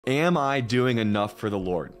Am I doing enough for the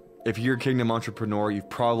Lord? If you're a kingdom entrepreneur, you've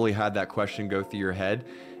probably had that question go through your head.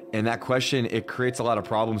 And that question, it creates a lot of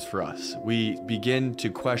problems for us. We begin to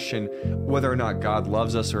question whether or not God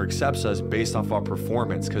loves us or accepts us based off our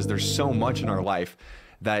performance, because there's so much in our life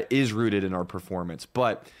that is rooted in our performance.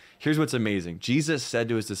 But here's what's amazing. Jesus said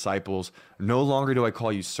to his disciples, "No longer do I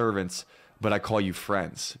call you servants, but I call you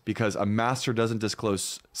friends," because a master doesn't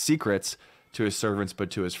disclose secrets to his servants,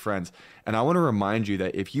 but to his friends. And I want to remind you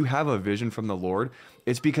that if you have a vision from the Lord,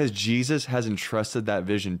 it's because Jesus has entrusted that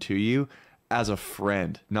vision to you as a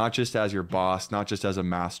friend, not just as your boss, not just as a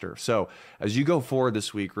master. So as you go forward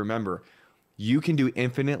this week, remember, you can do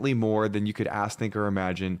infinitely more than you could ask, think, or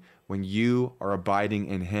imagine when you are abiding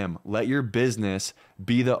in him. Let your business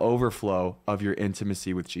be the overflow of your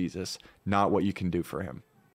intimacy with Jesus, not what you can do for him.